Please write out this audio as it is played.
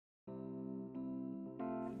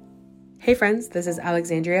Hey friends, this is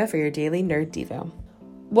Alexandria for your daily Nerd Devo.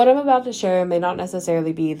 What I'm about to share may not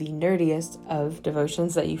necessarily be the nerdiest of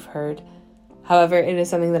devotions that you've heard. However, it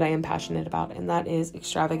is something that I am passionate about, and that is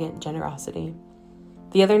extravagant generosity.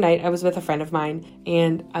 The other night, I was with a friend of mine,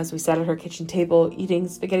 and as we sat at her kitchen table eating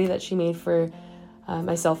spaghetti that she made for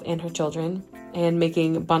myself and her children, and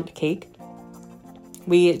making bundt cake,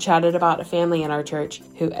 we chatted about a family in our church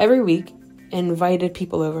who every week invited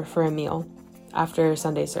people over for a meal after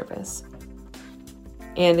Sunday service.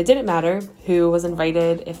 And it didn't matter who was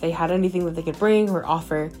invited, if they had anything that they could bring or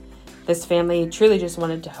offer. This family truly just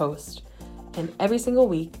wanted to host. And every single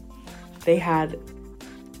week, they had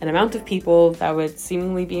an amount of people that would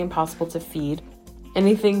seemingly be impossible to feed,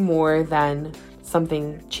 anything more than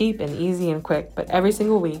something cheap and easy and quick. But every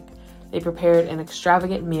single week, they prepared an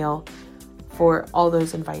extravagant meal for all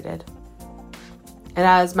those invited. And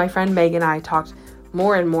as my friend Meg and I talked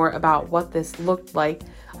more and more about what this looked like,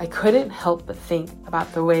 I couldn't help but think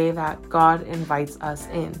about the way that God invites us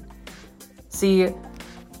in. See,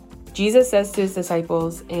 Jesus says to his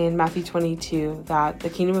disciples in Matthew 22 that the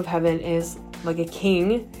kingdom of heaven is like a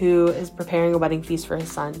king who is preparing a wedding feast for his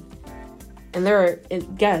son. And there are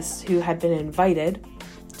guests who had been invited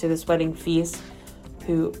to this wedding feast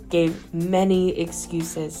who gave many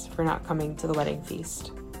excuses for not coming to the wedding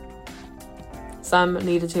feast. Some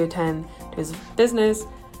needed to attend to his business,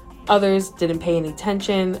 others didn't pay any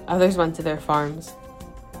attention, others went to their farms.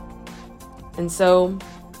 And so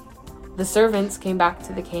the servants came back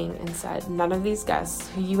to the king and said, none of these guests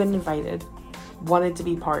who you had invited wanted to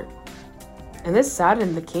be part. And this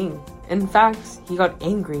saddened the king. In fact, he got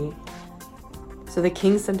angry. So the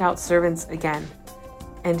king sent out servants again,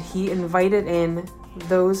 and he invited in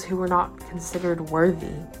those who were not considered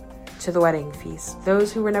worthy to the wedding feast,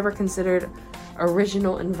 those who were never considered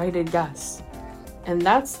original invited guests. And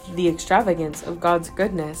that's the extravagance of God's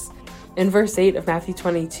goodness. In verse 8 of Matthew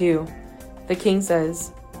 22, the king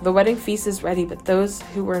says, the wedding feast is ready, but those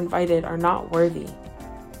who were invited are not worthy.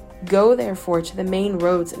 Go therefore to the main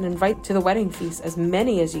roads and invite to the wedding feast as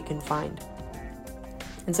many as you can find.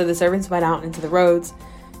 And so the servants went out into the roads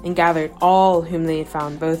and gathered all whom they had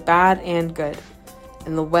found, both bad and good.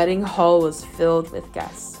 And the wedding hall was filled with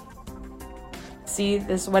guests. See,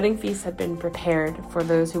 this wedding feast had been prepared for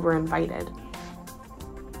those who were invited.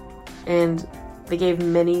 And they gave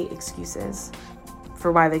many excuses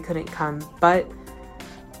for why they couldn't come. But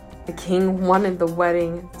the king wanted the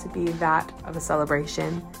wedding to be that of a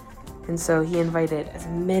celebration. And so he invited as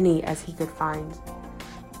many as he could find.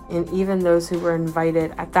 And even those who were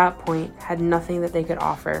invited at that point had nothing that they could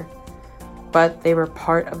offer, but they were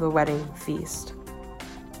part of the wedding feast.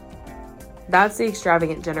 That's the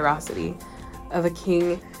extravagant generosity of a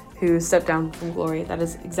king who stepped down from glory. That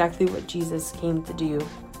is exactly what Jesus came to do.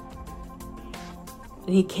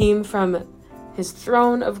 And he came from his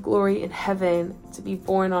throne of glory in heaven to be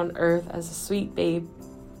born on earth as a sweet babe,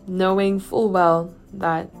 knowing full well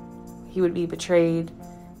that he would be betrayed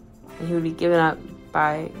and he would be given up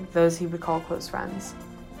by those he would call close friends.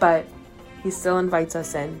 But he still invites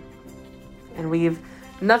us in. And we've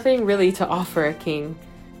nothing really to offer a king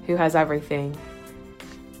who has everything.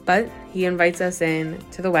 But he invites us in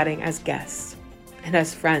to the wedding as guests and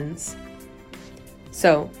as friends.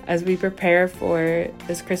 So, as we prepare for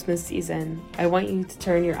this Christmas season, I want you to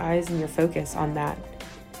turn your eyes and your focus on that.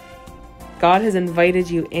 God has invited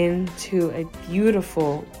you into a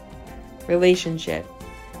beautiful relationship,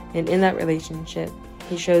 and in that relationship,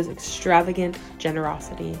 he shows extravagant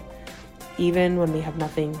generosity, even when we have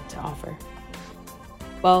nothing to offer.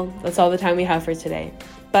 Well, that's all the time we have for today.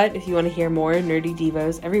 But if you want to hear more nerdy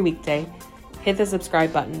devos every weekday, hit the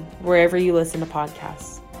subscribe button wherever you listen to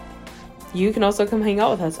podcasts. You can also come hang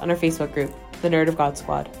out with us on our Facebook group, the Nerd of God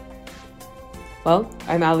Squad. Well,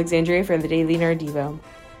 I'm Alexandria for the Daily Nerd Devo.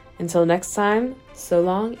 Until next time, so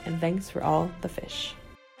long and thanks for all the fish.